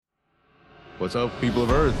What's up, people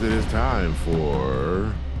of Earth? It is time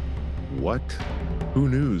for What? Who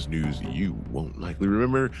News? News you won't likely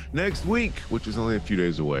remember next week, which is only a few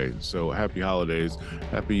days away. So happy holidays.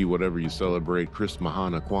 Happy whatever you celebrate. Chris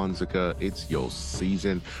Mahana Kwanzaa. It's your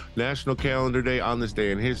season. National Calendar Day. On this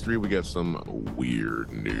day in history, we got some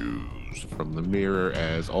weird news from the Mirror,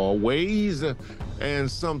 as always,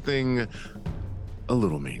 and something a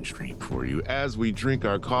little mainstream for you as we drink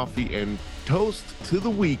our coffee and toast to the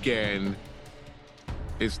weekend.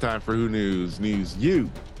 It's time for Who News? News you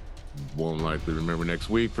won't likely remember next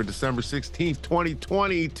week for December 16th,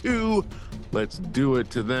 2022. Let's do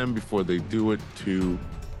it to them before they do it to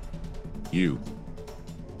you.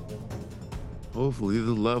 Hopefully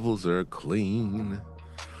the levels are clean.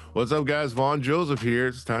 What's up, guys? Vaughn Joseph here.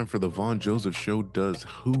 It's time for the Vaughn Joseph Show does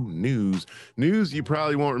Who News. News you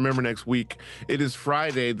probably won't remember next week. It is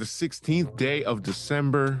Friday, the 16th day of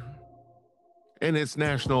December. And it's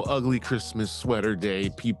National Ugly Christmas Sweater Day,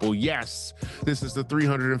 people. Yes, this is the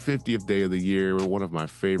 350th day of the year, one of my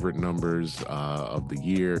favorite numbers of the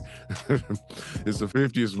year. It's the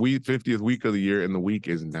 50th week of the year, and the week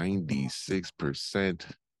is 96%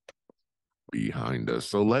 behind us.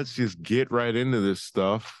 So let's just get right into this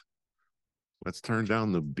stuff. Let's turn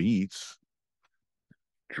down the beats.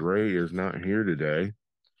 Dre is not here today.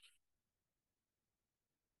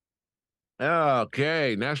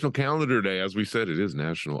 Okay, National Calendar Day. As we said, it is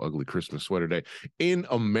National Ugly Christmas Sweater Day in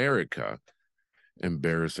America.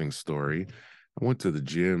 Embarrassing story. I went to the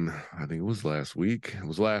gym, I think it was last week. It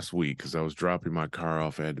was last week because I was dropping my car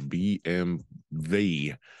off at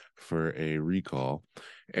BMW for a recall.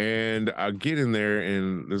 And I get in there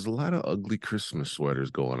and there's a lot of ugly Christmas sweaters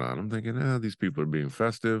going on. I'm thinking, these people are being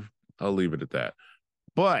festive. I'll leave it at that.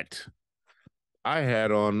 But I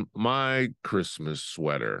had on my Christmas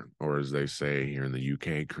sweater, or as they say here in the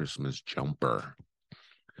UK, Christmas jumper.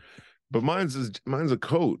 But mine's a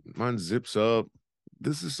coat. Mine zips up.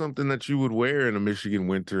 This is something that you would wear in a Michigan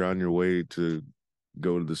winter on your way to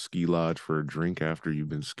go to the ski lodge for a drink after you've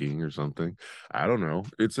been skiing or something. I don't know.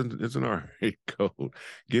 It's an all right coat.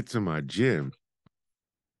 Get to my gym.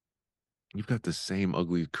 You've got the same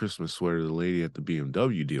ugly Christmas sweater the lady at the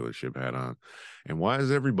BMW dealership had on. And why is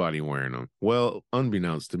everybody wearing them? Well,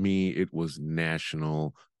 unbeknownst to me, it was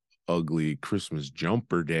National Ugly Christmas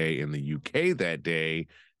Jumper Day in the UK that day,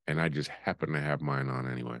 and I just happened to have mine on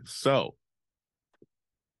anyway. So,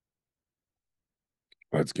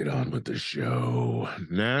 let's get on with the show.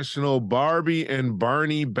 National Barbie and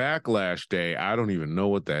Barney Backlash Day. I don't even know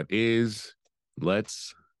what that is.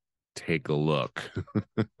 Let's take a look.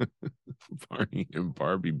 Barney and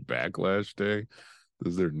Barbie Backlash Day.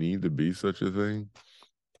 Does there need to be such a thing?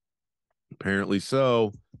 Apparently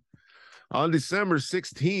so. On December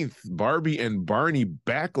 16th, Barbie and Barney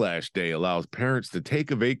Backlash Day allows parents to take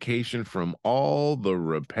a vacation from all the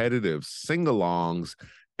repetitive sing-alongs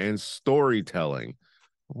and storytelling.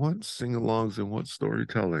 What sing-alongs and what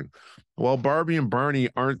storytelling? Well, Barbie and Barney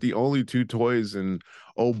aren't the only two toys, and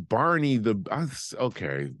Barney,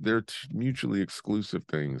 they're mutually exclusive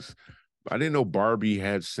things. I didn't know Barbie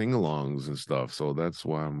had sing-alongs and stuff, so that's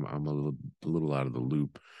why I'm a little out of the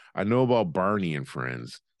loop. I know about Barney and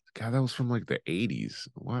Friends. God, that was from like the 80s.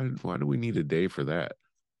 Why do we need a day for that?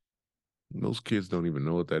 Most kids don't even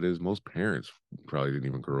know what that is. Most parents probably didn't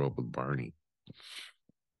even grow up with Barney.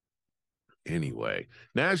 Anyway,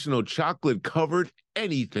 National Chocolate Covered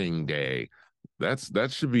Anything Day.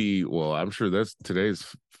 That should be, well, I'm sure that's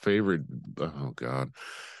today's favorite. Oh God.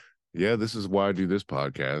 Yeah, this is why I do this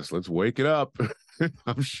podcast. Let's wake it up.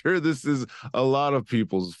 I'm sure this is a lot of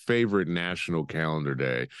people's favorite national calendar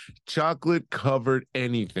day. Chocolate Covered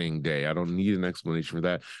Anything Day. I don't need an explanation for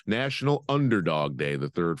that. National Underdog Day, the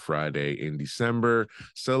third Friday in December,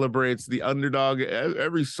 celebrates the underdog.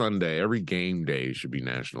 Every Sunday, every game day should be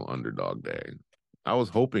National Underdog Day. I was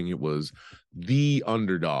hoping it was the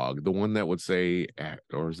underdog, the one that would say,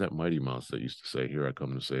 or is that Mighty Mouse that used to say, "Here I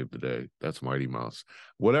come to save the day"? That's Mighty Mouse.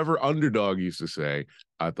 Whatever underdog used to say,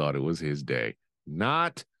 I thought it was his day.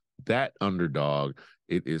 Not that underdog.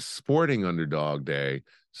 It is Sporting Underdog Day.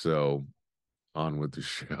 So on with the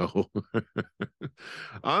show.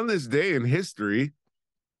 On this day in history,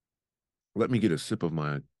 let me get a sip of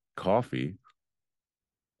my coffee.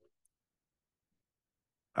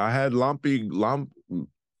 I had I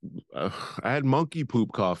had monkey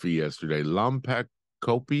poop coffee yesterday. Lompak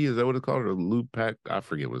kopi, is that what it's called? Or lupak? I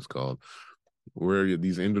forget what it's called. Where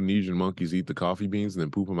these Indonesian monkeys eat the coffee beans and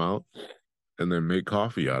then poop them out and then make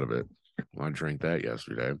coffee out of it. I drank that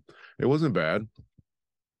yesterday. It wasn't bad.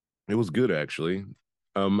 It was good, actually.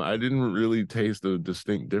 I didn't really taste the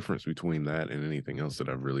distinct difference between that and anything else that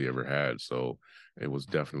I've really ever had. So it was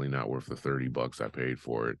definitely not worth the $30 I paid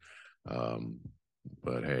for it. Um,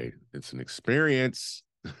 but hey, it's an experience.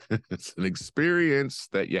 It's an experience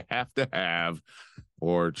that you have to have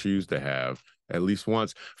or choose to have at least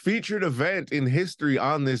once. Featured event in history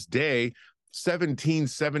on this day,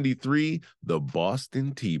 1773, the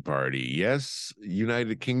Boston Tea Party. Yes,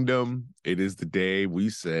 United Kingdom, it is the day we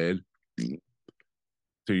said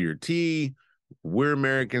to your tea. We're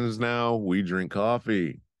Americans now. We drink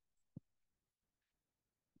coffee.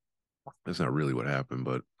 That's not really what happened,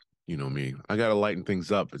 but you know me. I got to lighten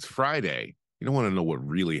things up. It's Friday. You don't want to know what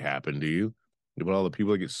really happened, do you? About all the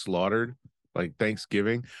people that get slaughtered, like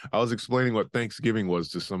Thanksgiving. I was explaining what Thanksgiving was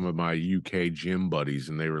to some of my UK gym buddies,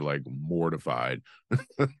 and they were like mortified.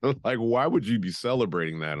 Like, why would you be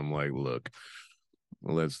celebrating that? I'm like, look,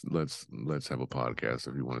 let's have a podcast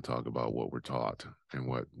if you want to talk about what we're taught and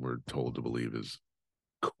what we're told to believe is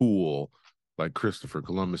cool, like Christopher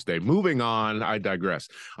Columbus Day. Moving on, I digress.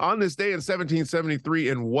 On this day in 1773,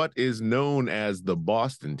 in what is known as the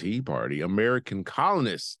Boston Tea Party, American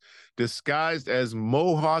colonists disguised as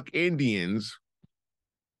Mohawk Indians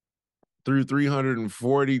threw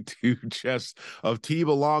 342 chests of tea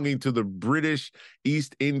belonging to the British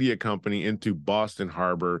East India Company into Boston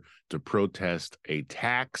Harbor to protest a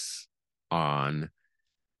tax on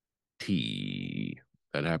tea.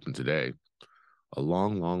 That happened today. A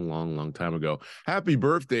long time ago. Happy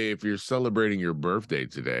birthday if you're celebrating your birthday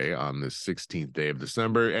today on the 16th day of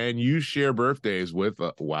December and you share birthdays with,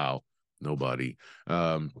 wow, nobody.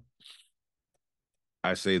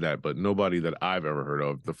 I say that, but nobody that I've ever heard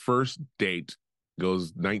of. The first date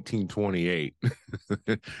goes 1928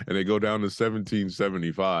 and they go down to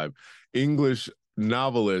 1775. English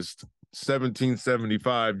novelist,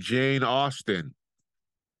 1775, Jane Austen.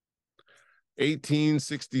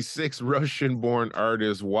 1866 Russian-born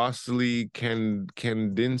artist Wasily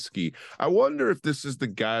Kandinsky. I wonder if this is the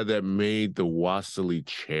guy that made the Wasily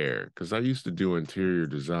chair, because I used to do interior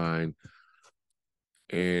design,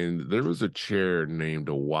 and there was a chair named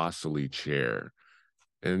a Wasily chair,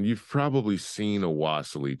 and you've probably seen a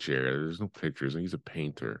Wasily chair. There's no pictures, and he's a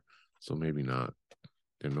painter, so maybe not.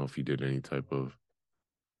 Didn't know if he did any type of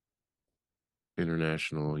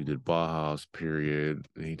international. He did Bauhaus period,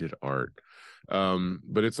 and he did art.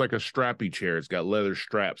 But it's like a strappy chair. It's got leather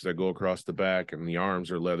straps that go across the back, and the arms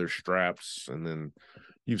are leather straps. And then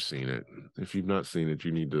you've seen it. If you've not seen it,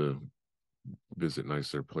 you need to visit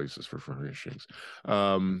nicer places for furnishings.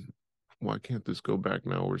 Why can't this go back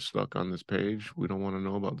now? We're stuck on this page. We don't want to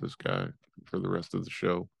know about this guy for the rest of the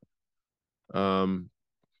show. There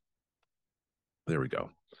we go.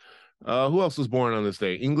 Who else was born on this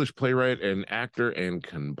day? English playwright and actor and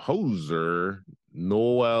composer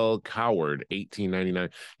Noel Coward, 1899.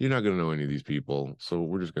 You're not going to know any of these people, so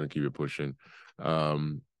we're just going to keep it pushing.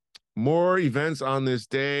 More events on this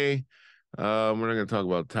day. We're not going to talk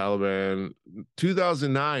about Taliban.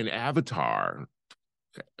 2009, Avatar,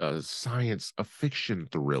 a fiction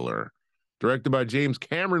thriller. Directed by James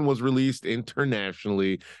Cameron, was released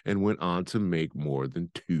internationally and went on to make more than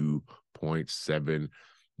 2.7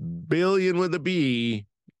 billion with a B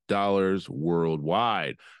dollars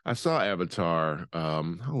worldwide. I saw Avatar. How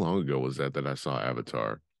long ago was that I saw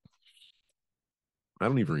Avatar? I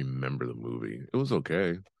don't even remember the movie. It was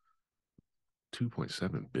okay.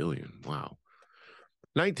 2.7 billion. Wow.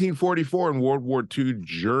 1944, in World War II,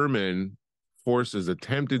 German forces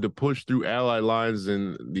attempted to push through Allied lines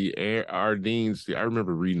in the Ardennes. I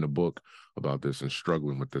remember reading a book about this and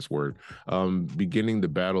struggling with this word. Beginning the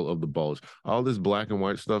Battle of the Bulge. All this black and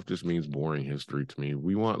white stuff just means boring history to me.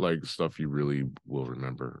 We want like stuff you really will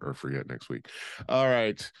remember or forget next week. All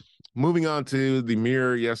right. Moving on to the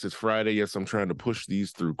mirror. Yes, it's Friday. Yes, I'm trying to push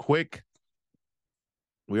these through quick.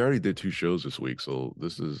 We already did 2 shows this week, so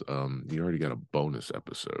this is you already got a bonus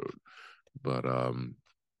episode. But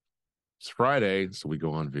it's Friday, so we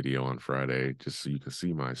go on video on Friday just so you can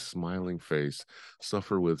see my smiling face.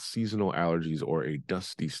 Suffer with seasonal allergies or a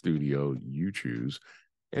dusty studio, you choose.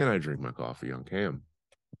 And I drink my coffee on cam.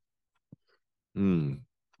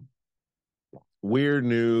 Weird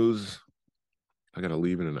news. I gotta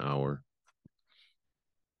leave in an hour.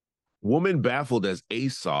 Woman baffled as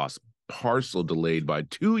ASOS parcel delayed by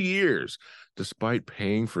 2 years despite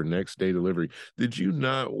paying for next day delivery. Did you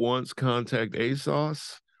not once contact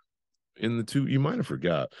ASOS? In the 2, you might have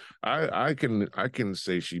forgot. I can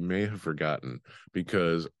say she may have forgotten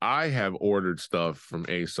because I have ordered stuff from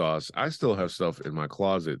ASOS. I still have stuff in my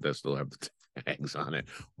closet that still have the tags on it,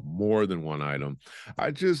 more than one item.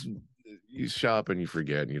 You shop and you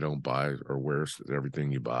forget and you don't buy or wear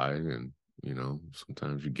everything you buy, and You know,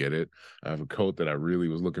 sometimes you get it. I have a coat that I really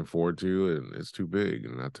was looking forward to, and it's too big,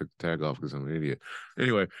 and I took the tag off because I'm an idiot.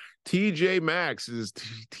 Anyway, TJ Maxx is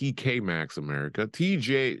TK Maxx America.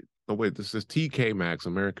 TJ, oh wait, this is TK Maxx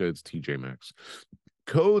America. It's TJ Maxx.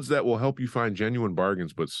 Codes that will help you find genuine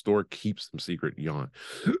bargains, but store keeps them secret. Yawn.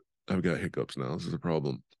 I've got hiccups now. This is a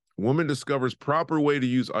problem. Woman discovers proper way to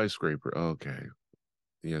use ice scraper. Okay.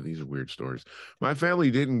 Yeah, these are weird stories. My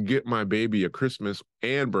family didn't get my baby a Christmas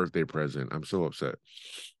and birthday present. I'm so upset.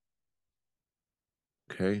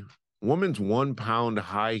 Okay. Woman's 1 pound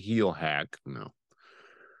high heel hack. No.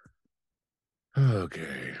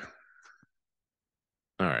 Okay.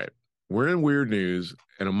 All right. We're in weird news,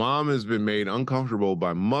 and a mom has been made uncomfortable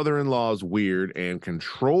by mother-in-law's weird and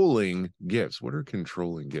controlling gifts. What are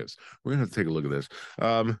controlling gifts? We're going to have to take a look at this.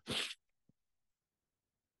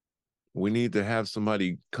 We need to have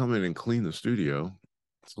somebody come in and clean the studio.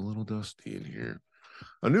 It's a little dusty in here.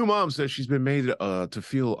 A new mom says she's been made to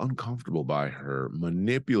feel uncomfortable by her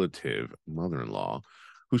manipulative mother-in-law,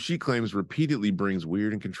 who she claims repeatedly brings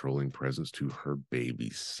weird and controlling presents to her baby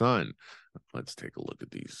son. Let's take a look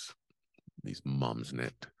at these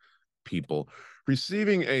Mumsnet people.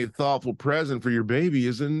 Receiving a thoughtful present for your baby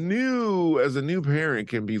as a new parent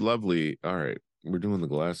can be lovely. All right, we're doing the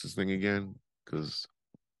glasses thing again because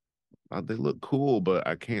they look cool, but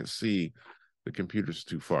I can't see. The computer's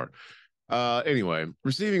too far. Anyway,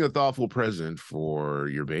 receiving a thoughtful present for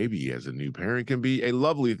your baby as a new parent can be a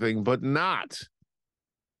lovely thing, but not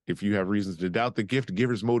if you have reasons to doubt the gift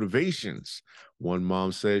giver's motivations. One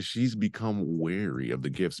mom says she's become wary of the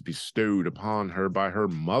gifts bestowed upon her by her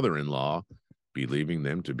mother-in-law, believing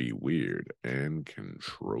them to be weird and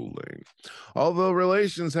controlling. Although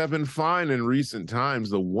relations have been fine in recent times,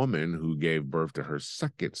 the woman who gave birth to her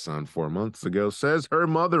second son 4 months ago says her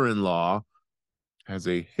mother-in-law has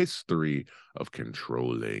a history of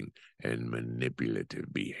controlling and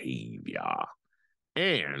manipulative behavior.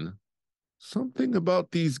 And something about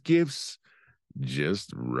these gifts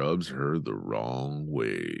just rubs her the wrong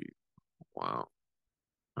way. Wow.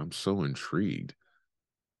 I'm so intrigued.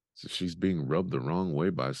 So she's being rubbed the wrong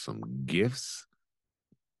way by some gifts.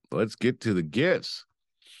 Let's get to the gifts.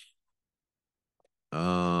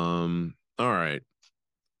 All right.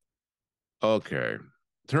 Okay.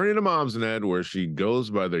 Turning to Momsnet, where she goes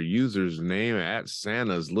by their user's name at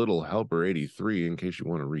Santa's Little Helper 83, in case you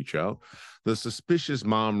want to reach out. The suspicious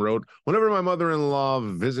mom wrote, whenever my mother-in-law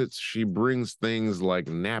visits, she brings things like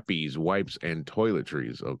nappies, wipes, and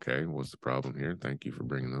toiletries. Okay, what's the problem here? Thank you for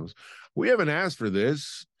bringing those. We haven't asked for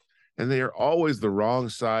this, and they are always the wrong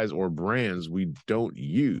size or brands we don't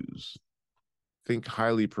use. Think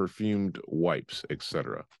highly perfumed wipes,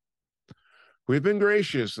 etc. We've been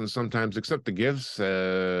gracious and sometimes accept the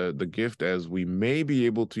gift as we may be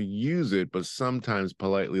able to use it, but sometimes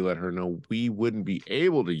politely let her know we wouldn't be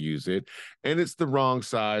able to use it, and it's the wrong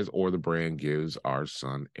size or the brand gives our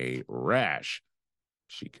son a rash.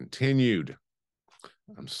 She continued.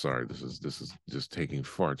 I'm sorry, this is just taking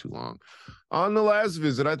far too long. On the last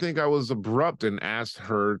visit, I think I was abrupt and asked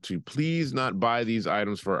her to please not buy these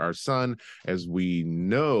items for our son, as we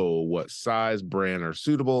know what size, brand are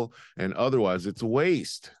suitable, and otherwise it's a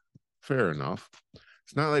waste. Fair enough.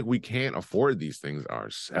 It's not like we can't afford these things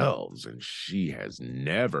ourselves, and she has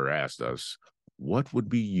never asked us what would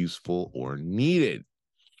be useful or needed.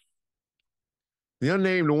 The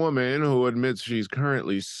unnamed woman, who admits she's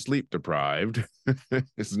currently sleep deprived,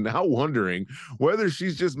 is now wondering whether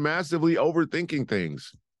she's just massively overthinking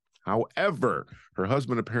things. However, her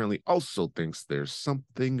husband apparently also thinks there's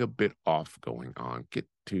something a bit off going on. Get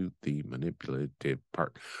to the manipulative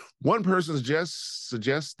part. One person just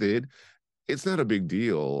suggested it's not a big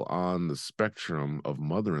deal on the spectrum of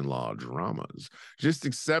mother-in-law dramas. Just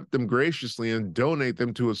accept them graciously and donate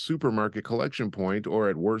them to a supermarket collection point, or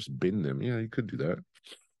at worst, bin them. Yeah, you could do that.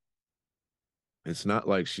 It's not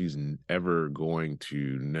like she's ever going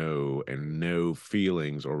to know, and no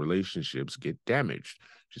feelings or relationships get damaged.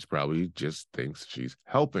 She's probably just thinks she's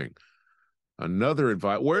helping. Another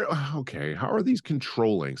advice, okay, how are these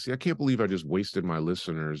controlling? See, I can't believe I just wasted my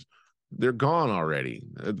listeners. They're gone already.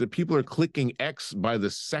 The people are clicking X by the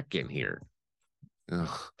second here.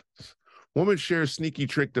 Ugh. Woman shares sneaky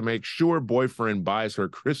trick to make sure boyfriend buys her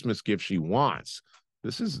Christmas gift she wants.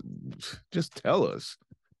 This is, just tell us.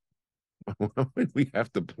 Why would we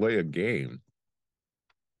have to play a game?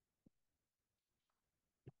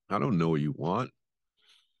 I don't know what you want.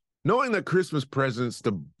 Knowing that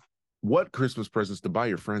what Christmas presents to buy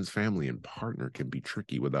your friends, family, and partner can be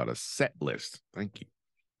tricky without a set list. Thank you.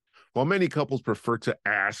 While many couples prefer to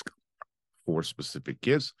ask for specific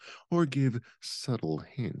gifts or give subtle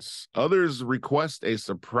hints. Others request a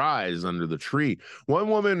surprise under the tree. One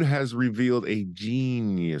woman has revealed a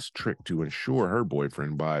genius trick to ensure her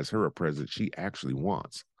boyfriend buys her a present she actually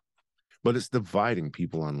wants. But it's dividing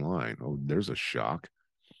people online. Oh, there's a shock.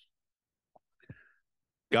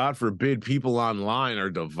 God forbid people online are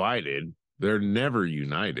divided. They're never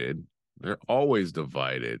united. They're always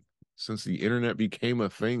divided. Since the internet became a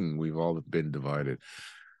thing, we've all been divided.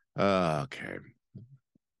 Okay.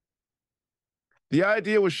 The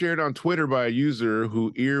idea was shared on Twitter by a user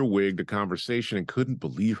who earwigged a conversation and couldn't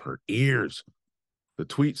believe her ears. The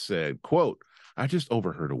tweet said, quote, I just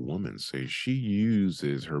overheard a woman say she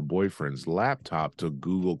uses her boyfriend's laptop to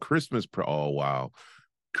Google Christmas. Oh, wow.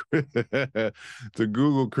 To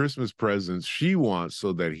Google Christmas presents she wants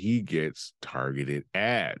so that he gets targeted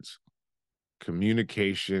ads.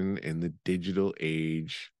 Communication in the digital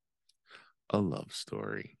age, a love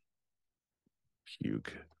story.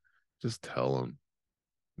 Puke. Just tell him.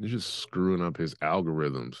 You're just screwing up his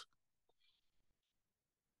algorithms.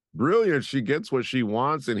 Brilliant. She gets what she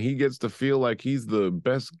wants and he gets to feel like he's the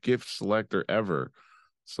best gift selector ever.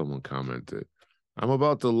 Someone commented. I'm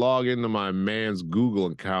about to log into my man's Google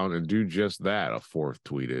account and do just that, a fourth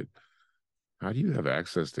tweeted. How do you have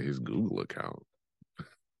access to his Google account?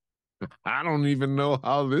 I don't even know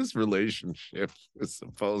how this relationship is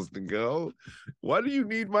supposed to go. Why do you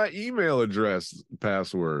need my email address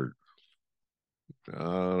password? I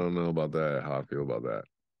don't know about that, how I feel about that.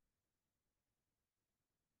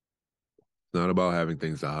 It's not about having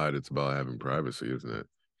things to hide. It's about having privacy, isn't it?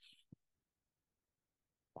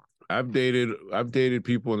 I've dated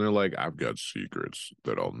people and they're like, I've got secrets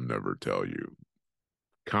that I'll never tell you.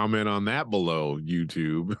 Comment on that below,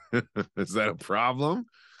 YouTube. Is that a problem?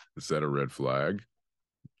 Is that a red flag?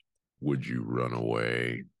 Would you run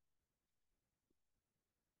away?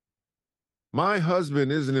 My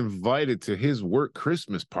husband isn't invited to his work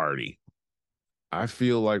Christmas party. I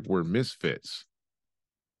feel like we're misfits.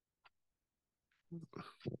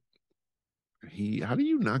 How do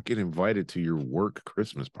you not get invited to your work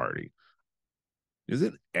Christmas party?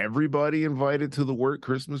 Isn't everybody invited to the work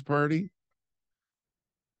Christmas party?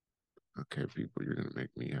 Okay, people, you're going to make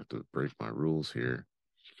me have to break my rules here.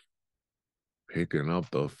 Picking up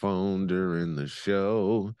the phone during the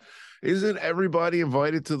show. Isn't everybody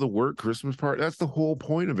invited to the work Christmas party? That's the whole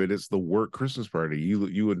point of it. It's the work Christmas party.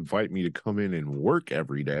 You invite me to come in and work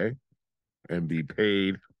every day and be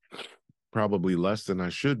paid probably less than I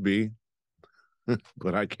should be,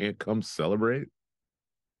 but I can't come celebrate.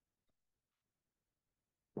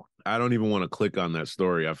 I don't even want to click on that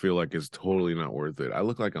story. I feel like it's totally not worth it. I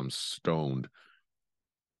look like I'm stoned.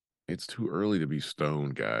 It's too early to be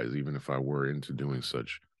stoned, guys, even if I were into doing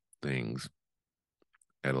such things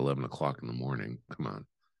at 11 o'clock in the morning. Come on.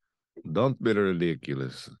 Don't be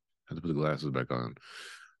ridiculous. I have to put the glasses back on.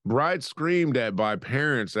 Bride screamed at by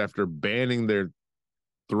parents after banning their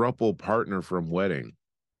throuple partner from wedding.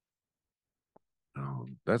 Oh,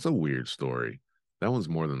 that's a weird story. That one's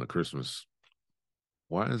more than the Christmas.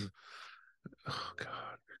 Why is... Oh, God,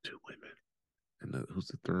 there are two women. And who's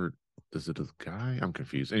the third? Is it a guy? I'm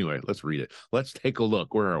confused. Anyway, let's read it. Let's take a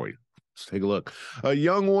look. Where are we? Let's take a look. A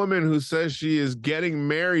young woman who says she is getting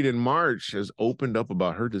married in March has opened up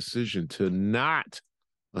about her decision to not,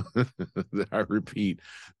 I repeat,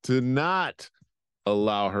 to not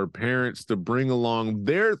allow her parents to bring along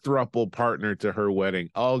their throuple partner to her wedding.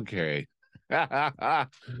 Okay.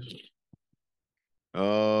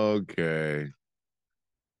 Okay.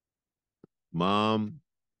 Mom,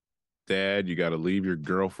 Dad, you got to leave your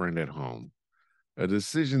girlfriend at home. A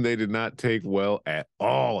decision they did not take well at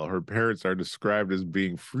all. Her parents are described as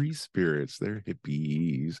being free spirits. They're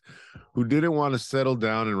hippies who didn't want to settle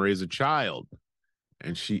down and raise a child.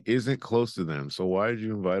 And she isn't close to them. So why did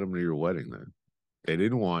you invite them to your wedding then? They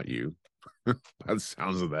didn't want you. By the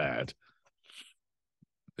sounds of that.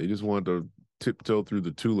 They just want to tiptoe through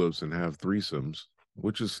the tulips and have threesomes,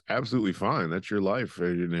 which is absolutely fine. That's your life.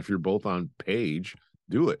 And if you're both on page,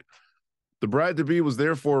 do it. The bride-to-be was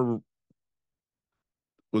therefore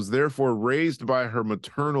raised by her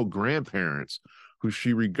maternal grandparents, who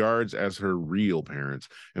she regards as her real parents,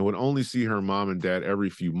 and would only see her mom and dad every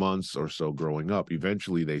few months or so growing up.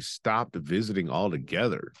 Eventually, they stopped visiting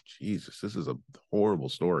altogether. Jesus, this is a horrible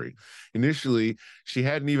story. Initially, she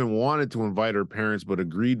hadn't even wanted to invite her parents, but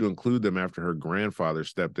agreed to include them after her grandfather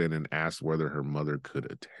stepped in and asked whether her mother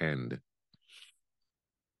could attend.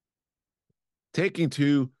 Taking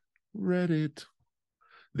to Reddit.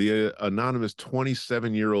 The anonymous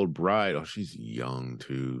 27-year-old bride, oh, she's young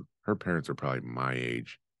too. Her parents are probably my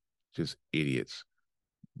age. Just idiots.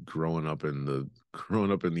 growing up in the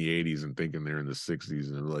 80s and thinking they're in the 60s,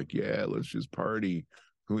 and they're like, yeah, let's just party.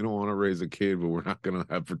 We don't want to raise a kid, but we're not going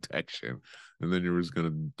to have protection. And then you're just going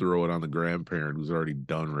to throw it on the grandparent who's already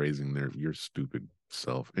done raising your stupid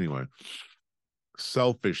self. Anyway,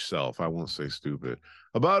 selfish self. I won't say stupid.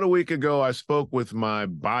 About a week ago, I spoke with my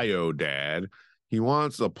bio dad. He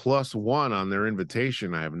wants a +1 on their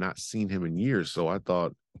invitation. I have not seen him in years, so I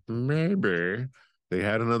thought maybe they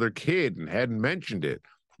had another kid and hadn't mentioned it.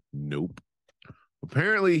 Nope.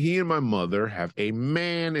 Apparently, he and my mother have a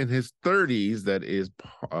man in his 30s that is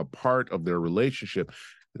a part of their relationship.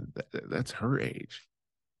 That's her age.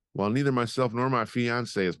 While neither myself nor my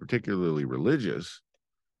fiance is particularly religious,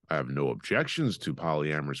 I have no objections to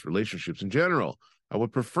polyamorous relationships in general. I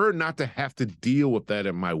would prefer not to have to deal with that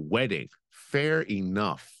at my wedding. Fair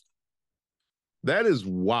enough. That is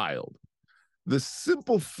wild. The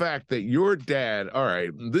simple fact that your dad, all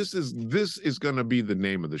right, this is going to be the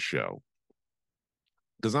name of the show,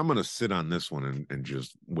 because I'm going to sit on this one and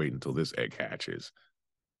just wait until this egg hatches.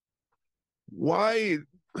 Why?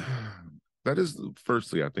 That is,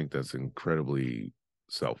 firstly, I think that's incredibly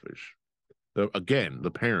selfish. Again,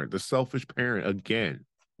 the parent, the selfish parent, again.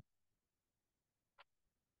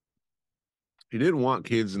 He didn't want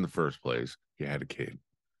kids in the first place. He had a kid.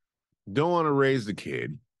 Don't want to raise the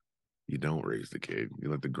kid. You don't raise the kid. You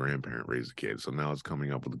let the grandparent raise the kid. So now it's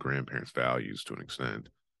coming up with the grandparent's values to an extent.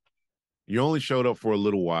 You only showed up for a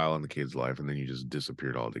little while in the kid's life, and then you just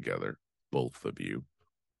disappeared altogether, both of you.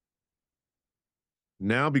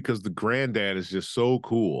 Now, because the granddad is just so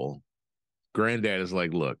cool, granddad is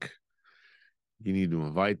like, look, you need to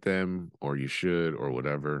invite them, or you should, or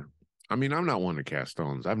whatever. I mean, I'm not one to cast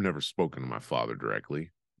stones. I've never spoken to my father directly,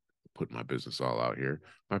 put my business all out here.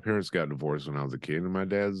 My parents got divorced when I was a kid, and my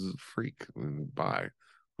dad's a freak. And bye.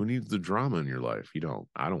 Who needs the drama in your life? You don't.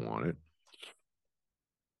 I don't want it.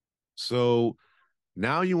 So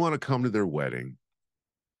now you want to come to their wedding,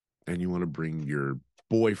 and you want to bring your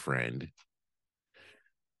boyfriend.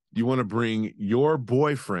 You want to bring your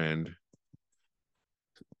boyfriend,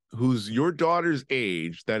 who's your daughter's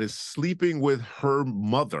age, that is sleeping with her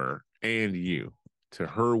mother and you, to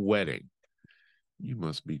her wedding. You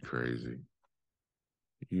must be crazy.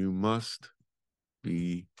 You must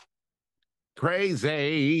be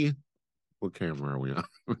crazy. What camera are we on?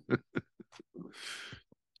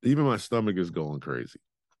 Even my stomach is going crazy.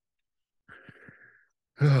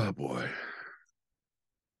 Oh, boy.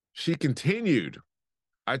 She continued.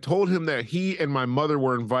 I told him that he and my mother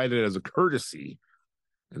were invited as a courtesy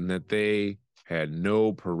and that they had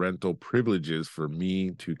no parental privileges for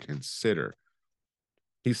me to consider.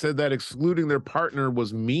 He said that excluding their partner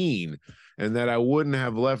was mean and that I wouldn't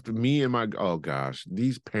have left me and my... Oh, gosh.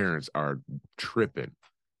 These parents are tripping.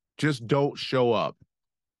 Just don't show up.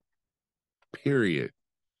 Period.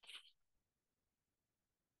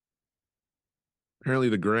 Apparently,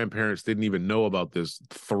 the grandparents didn't even know about this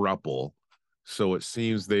throuple. So it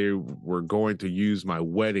seems they were going to use my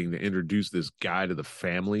wedding to introduce this guy to the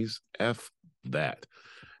families. F that.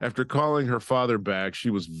 After calling her father back,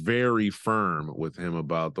 she was very firm with him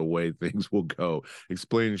about the way things will go,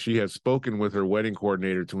 explaining she had spoken with her wedding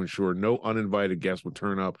coordinator to ensure no uninvited guests would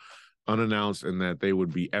turn up unannounced and that they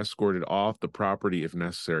would be escorted off the property if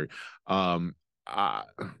necessary. Having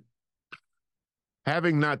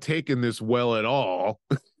not taken this well at all,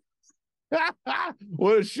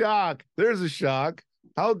 what a shock. There's a shock.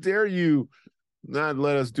 How dare you not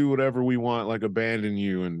let us do whatever we want, like abandon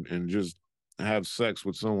you and just have sex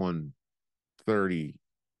with someone 30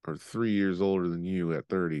 or 3 years older than you at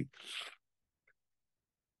 30.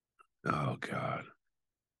 Oh, God.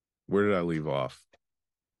 Where did I leave off?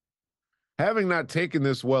 Having not taken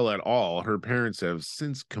this well at all, her parents have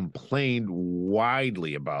since complained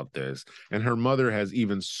widely about this, and her mother has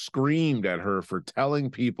even screamed at her for telling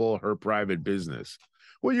people her private business.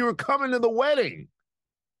 Well, you were coming to the wedding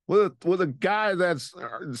with a guy that's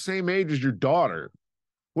the same age as your daughter.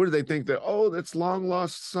 What do they think? That, oh, that's long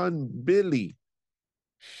lost son Billy.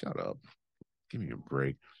 Shut up. Give me a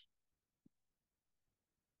break.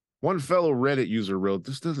 One fellow Reddit user wrote,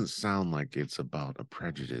 this doesn't sound like it's about a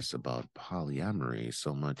prejudice about polyamory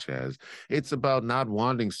so much as it's about not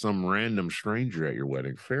wanting some random stranger at your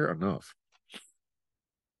wedding. Fair enough.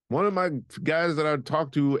 One of my guys that I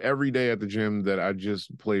talk to every day at the gym that I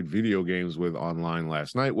just played video games with online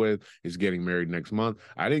last night with is getting married next month.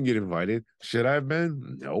 I didn't get invited. Should I have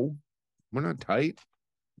been? No. We're not tight.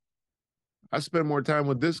 I spent more time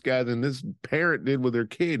with this guy than this parent did with their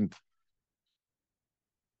kid.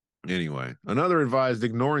 Anyway, another advised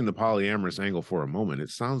ignoring the polyamorous angle for a moment. It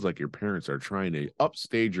sounds like your parents are trying to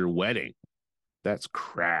upstage your wedding. That's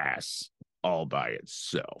crass. all by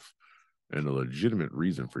itself. And a legitimate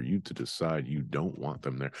reason for you to decide you don't want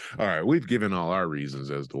them there. All right, we've given all our reasons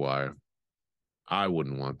as to why I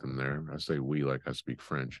wouldn't want them there. I say we like I speak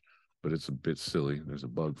French, but it's a bit silly. There's a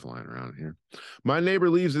bug flying around here. My neighbor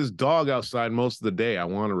leaves his dog outside most of the day. I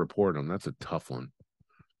want to report him. That's a tough one.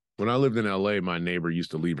 When I lived in LA, my neighbor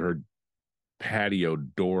used to leave her patio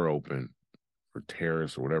door open or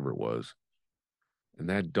terrace or whatever it was. And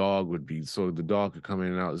that dog would be, so the dog could come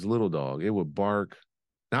in and out, this little dog. It would bark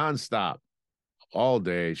nonstop all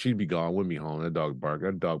day. She'd be gone, wouldn't be home. That dog barked.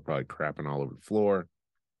 That dog probably crapping all over the floor.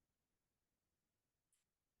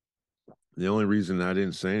 The only reason I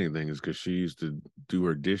didn't say anything is because she used to do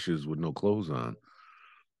her dishes with no clothes on.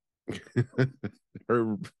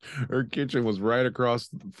 her kitchen was right across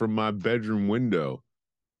from my bedroom window.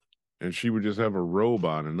 And she would just have a robe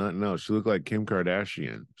on and nothing else. She looked like Kim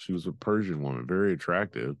Kardashian. She was a Persian woman, very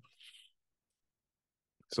attractive.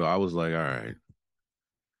 So I was like, all right.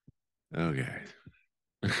 Okay.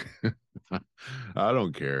 I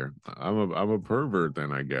don't care. I'm a pervert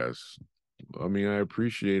then, I guess. I mean, I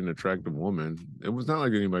appreciate an attractive woman. It was not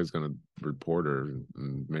like anybody's gonna report her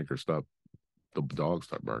and make her stop the dog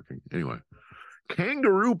start barking. Anyway.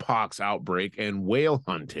 Kangaroo pox outbreak and whale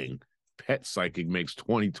hunting. Pet Psychic makes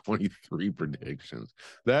 2023 predictions.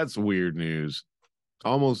 That's weird news.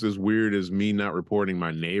 Almost as weird as me not reporting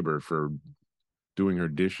my neighbor for doing her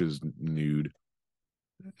dishes nude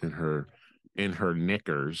in her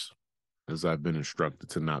knickers, as I've been instructed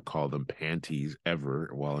to not call them panties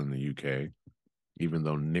ever while in the UK, even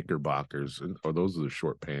though knickerbockers, or those are the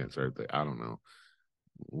short pants, aren't they? I don't know.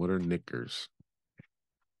 What are knickers?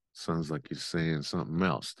 Sounds like you're saying something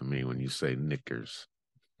else to me when you say knickers.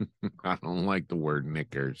 I don't like the word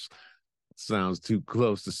knickers. It sounds too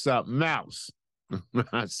close to something else. I'm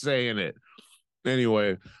not saying it.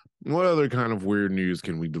 Anyway, what other kind of weird news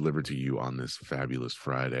can we deliver to you on this fabulous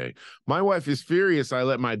Friday? My wife is furious I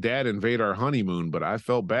let my dad invade our honeymoon, but I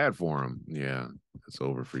felt bad for him. Yeah, it's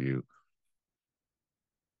over for you.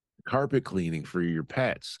 Carpet cleaning for your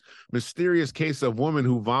pets. Mysterious case of woman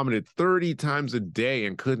who vomited 30 times a day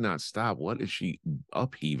and could not stop. What is she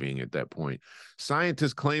upheaving at that point?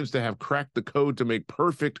 Scientist claims to have cracked the code to make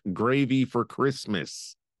perfect gravy for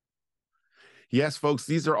Christmas. Yes, folks,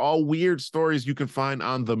 these are all weird stories you can find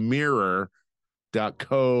on themirror.co.uk.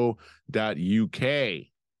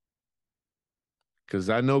 Because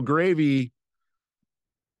I know gravy,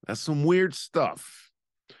 that's some weird stuff.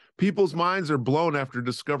 People's minds are blown after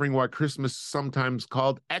discovering why Christmas is sometimes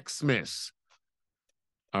called Xmas.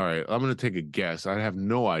 All right, I'm going to take a guess. I have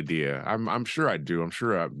no idea. I'm sure I do. I'm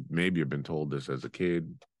sure I maybe have been told this as a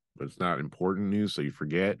kid, but it's not important news, so you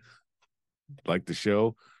forget. Like the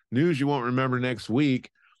show, news you won't remember next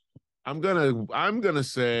week. I'm gonna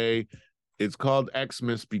say it's called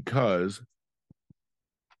Xmas because,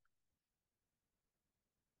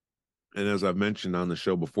 and as I've mentioned on the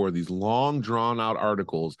show before, these long drawn-out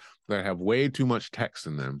articles that have way too much text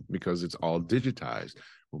in them because it's all digitized.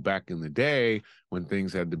 Well, back in the day, when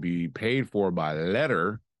things had to be paid for by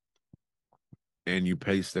letter and you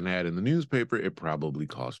paste an ad in the newspaper, it probably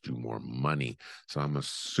cost you more money. So I'm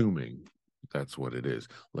assuming that's what it is.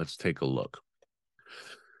 Let's take a look.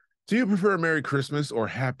 Do you prefer Merry Christmas or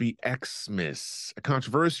Happy Xmas? A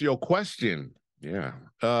controversial question. Yeah.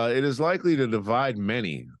 It is likely to divide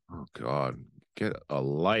many. Oh, God. Get a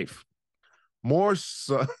life. More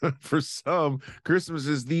so, for some, Christmas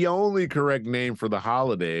is the only correct name for the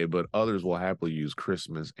holiday, but others will happily use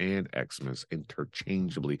Christmas and Xmas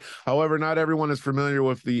interchangeably. However, not everyone is familiar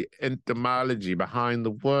with the etymology behind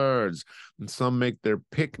the words, and some make their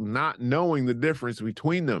pick not knowing the difference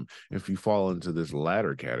between them. If you fall into this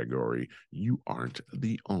latter category, you aren't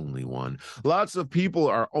the only one. Lots of people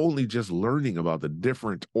are only just learning about the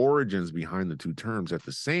different origins behind the two terms. At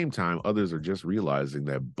the same time, others are just realizing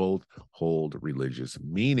that both hold religious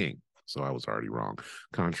meaning. So I was already wrong.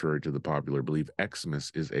 Contrary to the popular belief,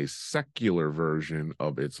 Xmas is a secular version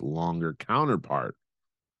of its longer counterpart.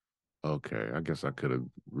 Okay, I guess I could have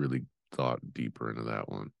really thought deeper into that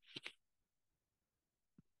one.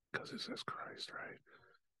 Because it says Christ, right?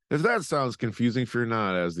 If that sounds confusing, fear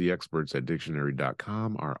not, as the experts at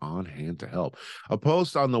dictionary.com are on hand to help. A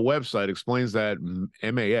post on the website explains that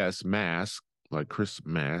MAS, Mass, like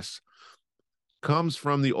Christmas, comes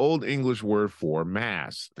from the Old English word for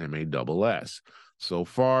mass, M-A-S-S. So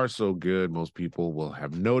far, so good. Most people will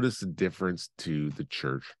have noticed the difference to the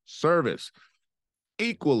church service.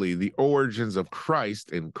 Equally, the origins of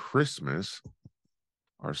Christ and Christmas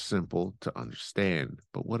are simple to understand.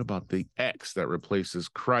 But what about the X that replaces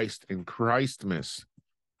Christ and Christmas?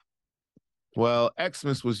 Well,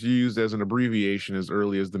 Xmas was used as an abbreviation as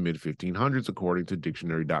early as the mid-1500s, according to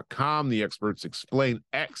dictionary.com. The experts explain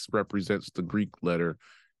X represents the Greek letter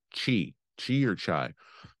chi or chai,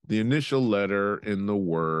 the initial letter in the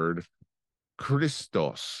word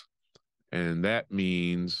Christos, and that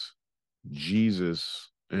means Jesus.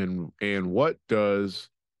 And what does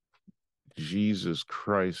Jesus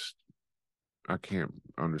Christ? I can't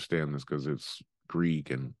understand this because it's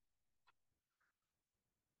Greek. And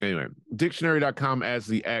anyway, dictionary.com adds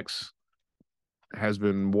the X has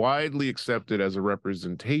been widely accepted as a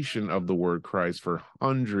representation of the word Christ for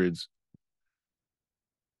hundreds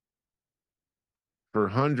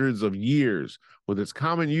of years. With its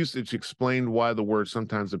common usage explained why the word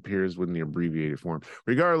sometimes appears in the abbreviated form.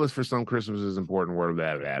 Regardless, for some, Christmas is an important word.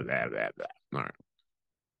 Blah, blah, blah, blah, blah. All right.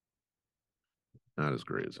 Not as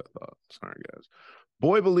great as I thought. Sorry, guys.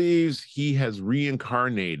 Boy believes he has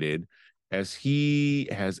reincarnated as he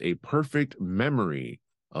has a perfect memory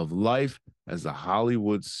of life as a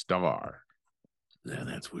Hollywood star. Now,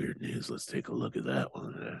 that's weird news. Let's take a look at that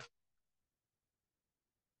one. Of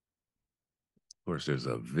course, there's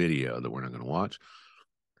a video that we're not going to watch.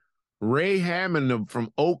 Ray Hammond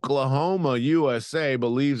from Oklahoma, USA,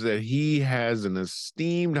 believes that he has an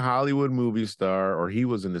esteemed Hollywood movie star, or he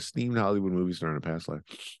was an esteemed Hollywood movie star in a past life.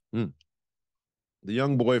 The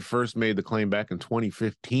young boy first made the claim back in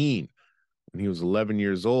 2015 when he was 11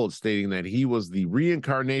 years old, stating that he was the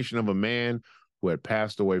reincarnation of a man who had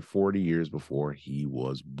passed away 40 years before he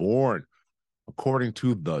was born. According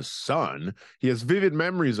to The Sun, he has vivid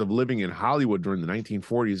memories of living in Hollywood during the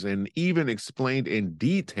 1940s and even explained in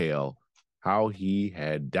detail how he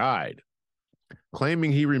had died,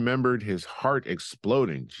 claiming he remembered his heart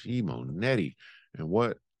exploding, gee, Monetti,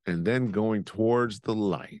 and then going towards the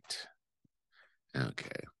light.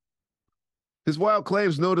 Okay. His wild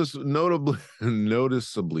claims noticeably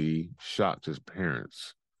shocked his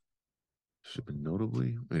parents. Should be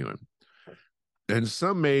notably? Anyway. And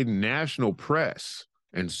some made national press,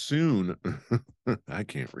 and soon, I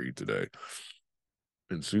can't read today,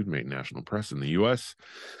 and soon made national press in the U.S.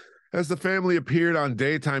 as the family appeared on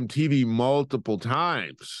daytime TV multiple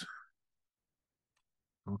times.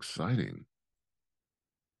 How exciting.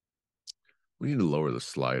 We need to lower the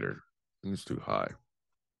slider. I think it's too high.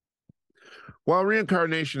 While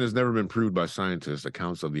reincarnation has never been proved by scientists,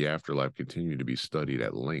 accounts of the afterlife continue to be studied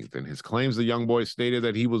at length. In his claims, the young boy stated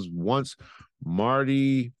that he was once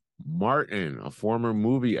Marty Martin, a former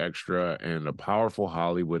movie extra and a powerful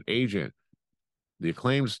Hollywood agent. The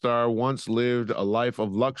acclaimed star once lived a life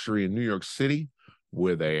of luxury in New York City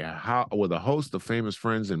with a host of famous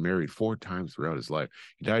friends and married 4 times throughout his life.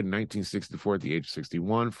 He died in 1964 at the age of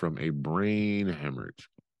 61 from a brain hemorrhage.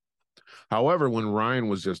 However, when Ryan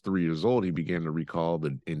was just 3 years old, he began to recall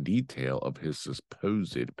in detail of his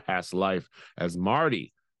supposed past life as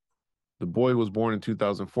Marty. The boy who was born in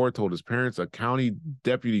 2004 told his parents, a county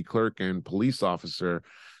deputy clerk and police officer,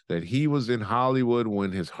 that he was in Hollywood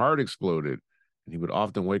when his heart exploded, and he would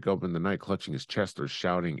often wake up in the night clutching his chest or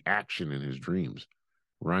shouting action in his dreams.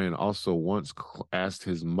 Ryan also once asked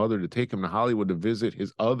his mother to take him to Hollywood to visit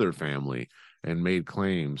his other family and made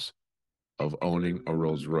claims of owning a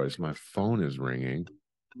Rolls Royce. My phone is ringing,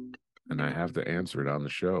 and I have to answer it on the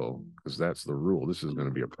show because that's the rule. This is going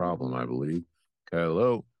to be a problem, I believe.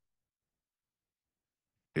 Hello.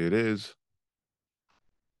 It is.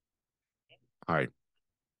 Hi.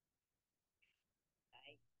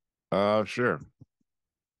 Sure.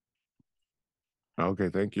 Okay,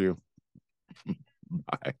 thank you.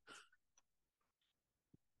 Bye.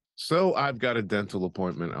 So I've got a dental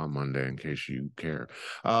appointment on Monday in case you care.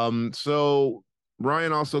 So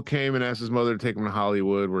Ryan also came and asked his mother to take him to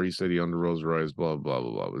Hollywood, where he said he owned a Rolls Royce, blah, blah,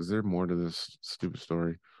 blah, blah. Was there more to this stupid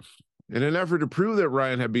story? In an effort to prove that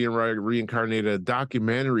Ryan had been reincarnated, a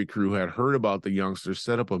documentary crew had heard about the youngster,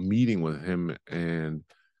 set up a meeting with him, and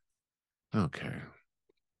okay.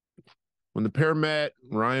 When the pair met,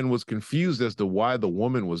 Ryan was confused as to why the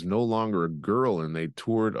woman was no longer a girl, and they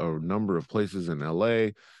toured a number of places in LA.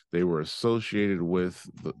 They were associated with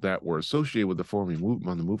the former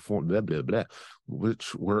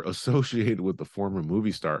which were associated with the former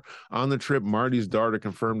movie star. On the trip, Marty's daughter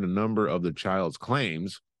confirmed a number of the child's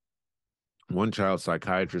claims. One child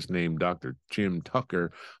psychiatrist named Dr. Jim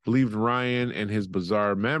Tucker believed Ryan and his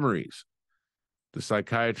bizarre memories. The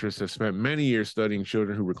psychiatrist has spent many years studying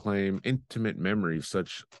children who reclaim intimate memories,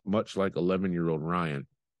 much like 11-year-old Ryan.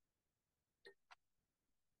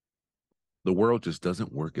 The world just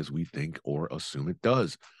doesn't work as we think or assume it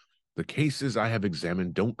does. The cases I have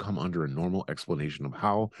examined don't come under a normal explanation of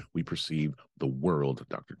how we perceive the world,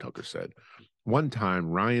 Dr. Tucker said. One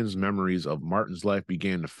time, Ryan's memories of Martin's life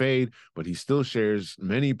began to fade, but he still shares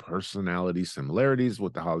many personality similarities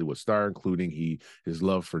with the Hollywood star, including his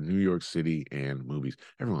love for New York City and movies.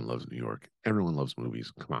 Everyone loves New York. Everyone loves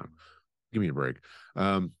movies. Come on, give me a break.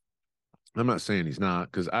 I'm not saying he's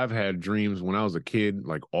not, because I've had dreams when I was a kid,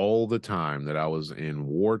 like all the time, that I was in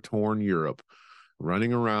war-torn Europe,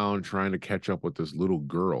 running around trying to catch up with this little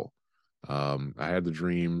girl. I had the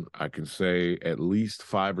dream, I can say, at least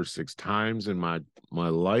 5 or 6 times in my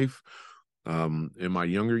life. In my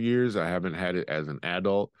younger years, I haven't had it as an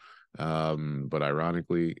adult. But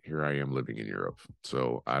ironically, here I am living in Europe.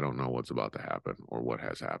 So I don't know what's about to happen or what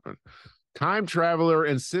has happened. Time traveler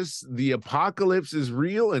insists the apocalypse is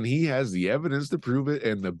real and he has the evidence to prove it,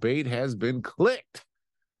 and the bait has been clicked.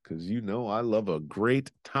 Because I love a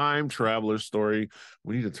great time traveler story.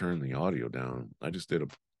 We need to turn the audio down. I just did a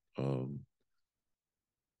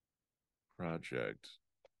project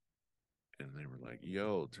and they were like,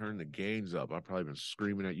 yo, turn the gains up. I've probably been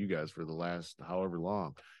screaming at you guys for the last however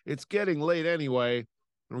long. It's getting late anyway.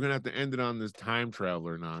 We're going to have to end it on this time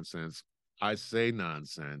traveler nonsense. I say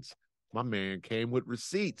nonsense. My man came with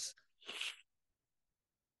receipts.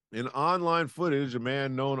 In online footage, a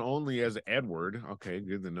man known only as Edward. Okay,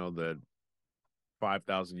 good to know that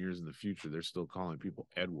 5,000 years in the future, they're still calling people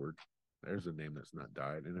Edward. There's a name that's not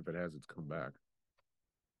died. And if it has, it's come back.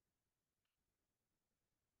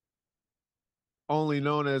 Only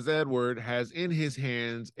known as Edward, has in his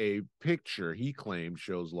hands a picture he claims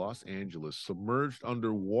shows Los Angeles submerged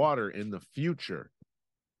underwater in the future.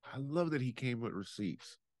 I love that he came with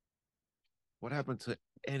receipts. What happened to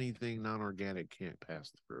anything non-organic can't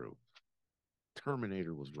pass through?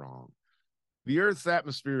 Terminator was wrong. The Earth's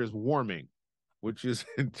atmosphere is warming, which is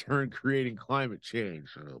in turn creating climate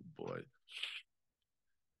change. Oh boy.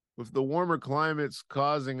 With the warmer climates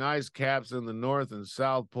causing ice caps in the North and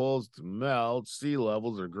South poles to melt, sea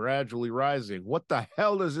levels are gradually rising. What the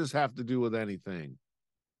hell does this have to do with anything?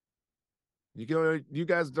 You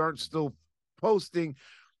guys aren't still posting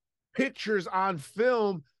pictures on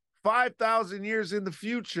film 5,000 years in the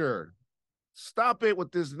future. Stop it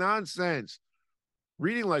with this nonsense.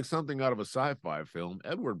 Reading like something out of a sci-fi film,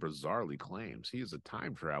 Edward bizarrely claims he is a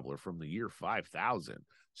time traveler from the year 5000.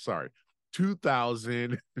 Sorry,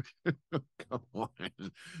 2000. Come on.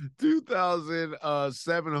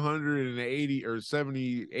 2,780 or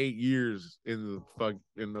 78 years in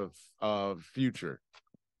the future.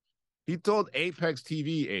 He told Apex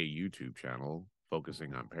TV, a YouTube channel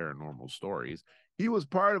focusing on paranormal stories, he was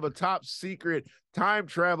part of a top secret time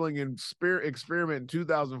traveling experiment in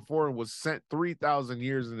 2004 and was sent 3,000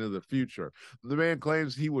 years into the future. The man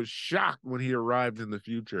claims he was shocked when he arrived in the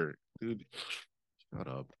future. Dude, shut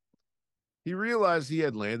up. He realized he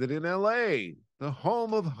had landed in LA, the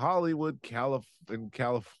home of Hollywood, in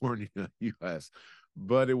California, US.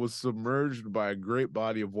 But it was submerged by a great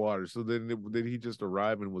body of water. So then did he just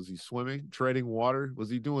arrive, and was he swimming, treading water? Was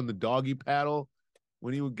he doing the doggy paddle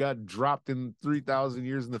when he got dropped in 3,000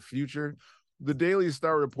 years in the future? The Daily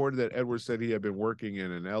Star reported that Edwards said he had been working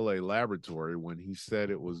in an LA laboratory when he said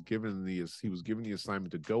he was given the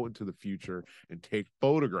assignment to go into the future and take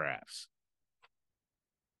photographs.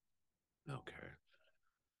 Okay.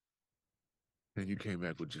 And you came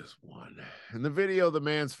back with just one. In the video, the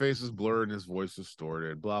man's face is blurred and his voice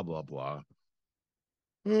distorted, blah, blah, blah.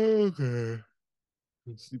 Okay.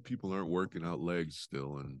 See, people aren't working out legs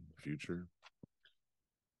still in the future.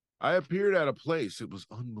 I appeared at a place. It was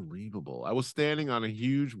unbelievable. I was standing on a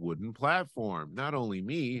huge wooden platform. Not only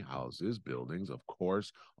me, houses, buildings, of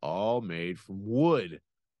course, all made from wood.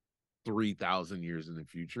 3,000 years in the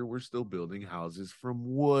future, we're still building houses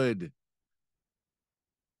from wood.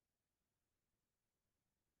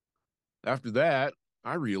 After that,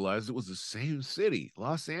 I realized it was the same city,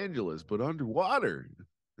 Los Angeles, but underwater.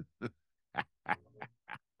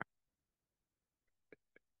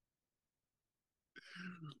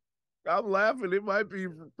 I'm laughing. It might be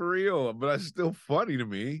for real, but it's still funny to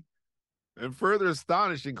me. And further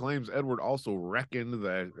astonishing, claims Edward also reckoned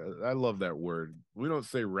that. I love that word. We don't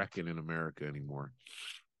say reckon in America anymore.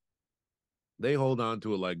 They hold on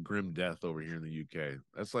to it like grim death over here in the UK.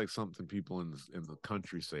 That's like something people in the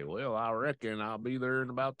country say. Well, I reckon I'll be there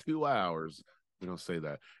in about 2 hours. We don't say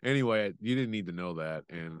that. Anyway, you didn't need to know that.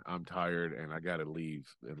 And I'm tired and I got to leave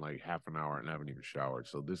in like half an hour and I haven't even showered.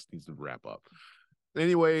 So this needs to wrap up.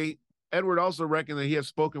 Anyway, Edward also reckoned that he had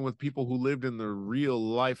spoken with people who lived in the real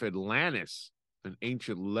life Atlantis, an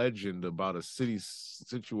ancient legend about a city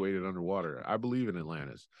situated underwater. I believe in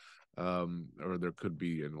Atlantis, or there could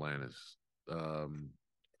be Atlantis. The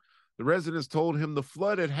residents told him the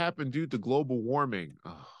flood had happened due to global warming.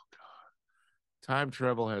 Oh, God. Time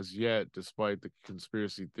travel has yet, despite the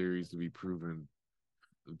conspiracy theories, to be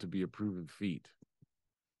a proven feat.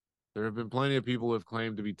 There have been plenty of people who have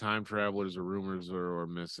claimed to be time travelers or rumors or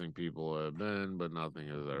missing people have been, but nothing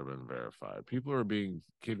has ever been verified. People are being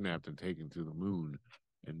kidnapped and taken to the moon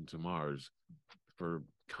and to Mars for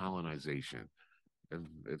colonization.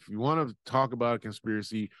 If you want to talk about a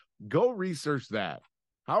conspiracy, go research that.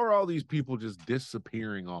 How are all these people just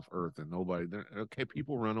disappearing off Earth and nobody? Okay,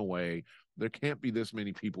 people run away. There can't be this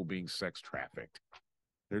many people being sex trafficked.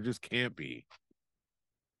 There just can't be.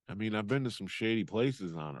 I mean, I've been to some shady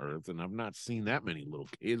places on Earth, and I've not seen that many little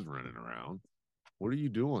kids running around. What are you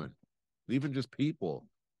doing? Even just people.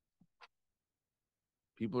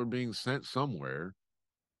 People are being sent somewhere.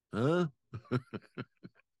 Huh?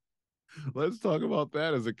 Let's talk about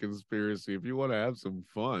that as a conspiracy if you want to have some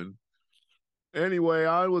fun. Anyway,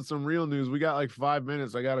 on with some real news. We got like 5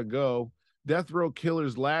 minutes. I got to go. Death row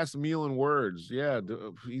killer's last meal in words. Yeah,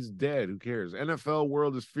 he's dead. Who cares? NFL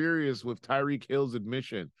world is furious with Tyreek Hill's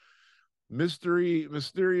admission.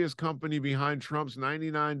 Mysterious company behind Trump's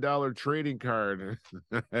 $99 trading card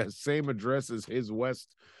has same address as his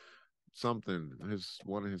West something, his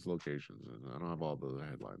one of his locations. I don't have all the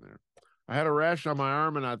headline there. I had a rash on my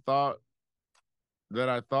arm and I thought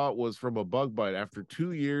was from a bug bite after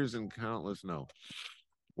 2 years and countless no.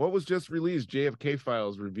 What was just released? JFK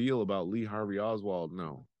files reveal about Lee Harvey Oswald.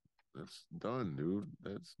 No, that's done, dude.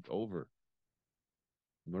 That's over.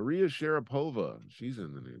 Maria Sharapova, she's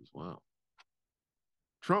in the news. Wow.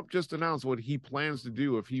 Trump just announced what he plans to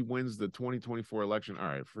do if he wins the 2024 election. All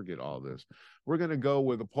right, forget all this. We're going to go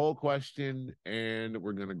with a poll question and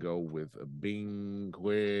we're going to go with a Bing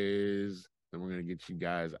quiz. And we're going to get you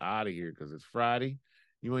guys out of here because it's Friday.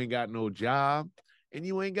 You ain't got no job and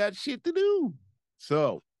you ain't got shit to do.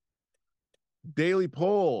 So, daily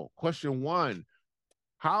poll, question 1.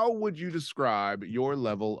 How would you describe your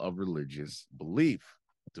level of religious belief?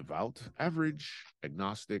 Devout, average,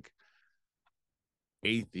 agnostic,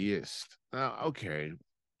 atheist. Okay.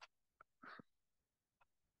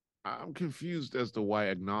 I'm confused as to why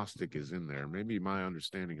agnostic is in there. Maybe my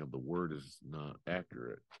understanding of the word is not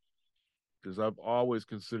accurate. Because I've always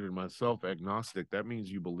considered myself agnostic. That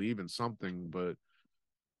means you believe in something, but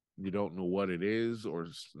you don't know what it is or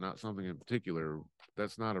it's not something in particular.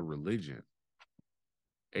 That's not a religion.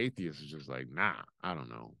 Atheist is just like, nah, I don't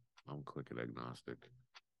know. I'm clicking agnostic.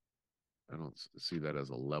 I don't see that as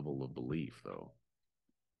a level of belief, though.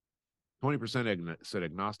 20% said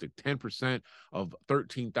agnostic. 10% of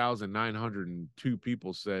 13,902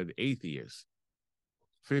 people said atheist.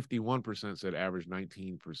 51% said average.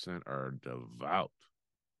 19% are devout.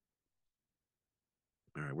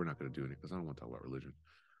 All right, we're not going to do it because I don't want to talk about religion.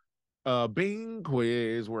 Bing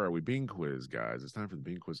quiz. Where are we? Bing quiz, guys. It's time for the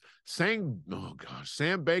Bing quiz. Sam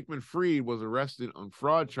Bankman-Fried was arrested on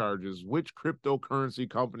fraud charges. Which cryptocurrency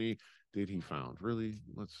company did he found? Really?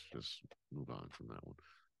 Let's just move on from that one.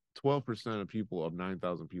 12% of people of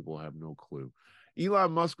 9,000 people have no clue.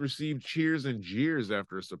 Elon Musk received cheers and jeers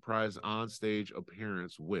after a surprise onstage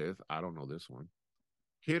appearance with, I don't know this one,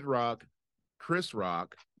 Kid Rock, Chris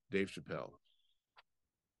Rock, Dave Chappelle.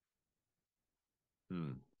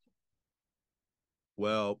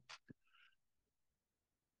 Well,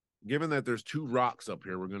 given that there's 2 rocks up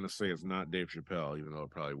here, we're going to say it's not Dave Chappelle, even though it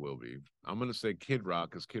probably will be. I'm going to say Kid Rock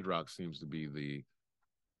because Kid Rock seems to be the,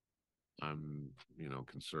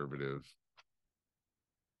 conservative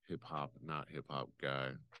hip-hop, not hip-hop guy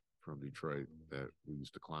from Detroit that we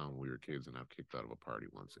used to clown when we were kids and I've kicked out of a party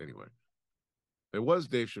once. Anyway, it was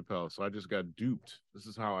Dave Chappelle, so I just got duped. This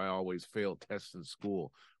is how I always failed tests in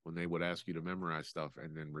school when they would ask you to memorize stuff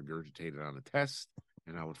and then regurgitate it on a test,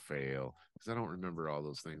 and I would fail because I don't remember all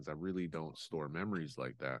those things. I really don't store memories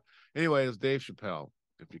like that. Anyway, it's Dave Chappelle,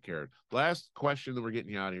 if you cared. Last question that we're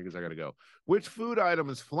getting you out of here because I got to go. Which food item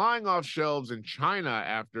is flying off shelves in China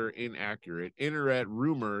after inaccurate internet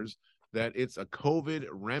rumors that it's a COVID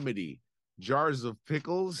remedy? Jars of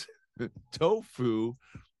pickles, tofu,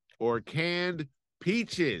 or canned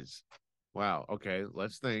peaches? Wow. Okay,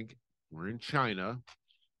 let's think. We're in China.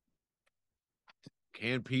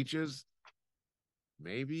 Canned peaches?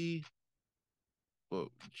 Maybe. Well,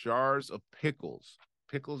 jars of pickles.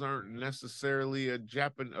 Pickles aren't necessarily a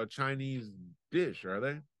Chinese dish, are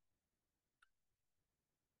they?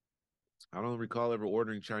 I don't recall ever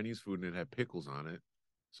ordering Chinese food and it had pickles on it.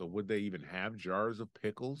 So would they even have jars of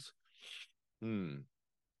pickles? I'm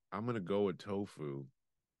going to go with tofu.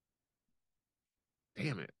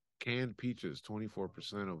 Damn it. Canned peaches,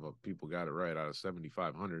 24% of people got it right out of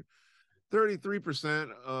 7,500.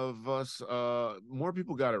 33% of us, more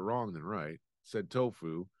people got it wrong than right, said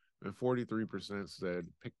tofu. and 43% said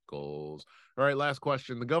pickles. All right, last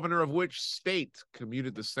question. The governor of which state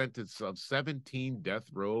commuted the sentence of 17 death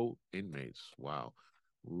row inmates? Wow.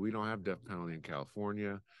 We don't have death penalty in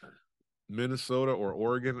California. Minnesota or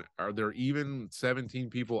Oregon? Are there even 17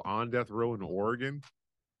 people on death row in Oregon?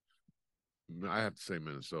 I have to say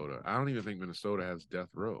Minnesota. I don't even think Minnesota has death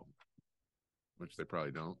row, which they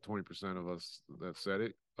probably don't. 20% of us that said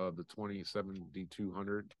it, of the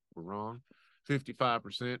 7,200 were wrong.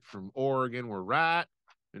 55% from Oregon were right,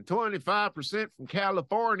 and 25% from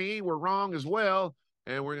California were wrong as well.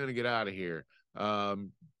 And we're going to get out of here.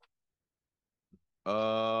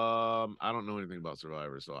 I don't know anything about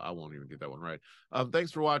Survivor, so I won't even get that one right.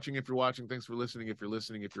 Thanks for watching. If you're watching, thanks for listening. If you're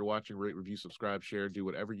listening, if you're watching, rate, review, subscribe, share, do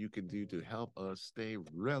whatever you can do to help us stay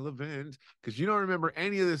relevant. Because you don't remember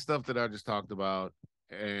any of this stuff that I just talked about,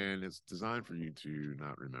 and it's designed for you to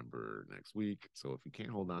not remember next week. So if you can't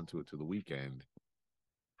hold on to it to the weekend,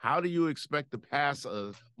 how do you expect to pass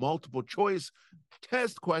a multiple choice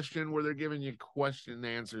test question where they're giving you question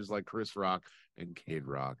answers like Chris Rock and Kid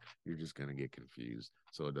Rock? You're just going to get confused.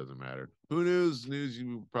 So it doesn't matter. Who knows? News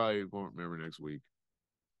you probably won't remember next week.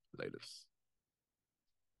 Latest.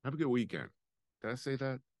 Have a good weekend. Did I say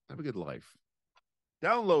that? Have a good life.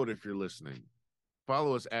 Download if you're listening.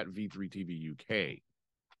 Follow us at V3TV UK,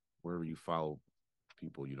 wherever you follow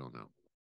people you don't know.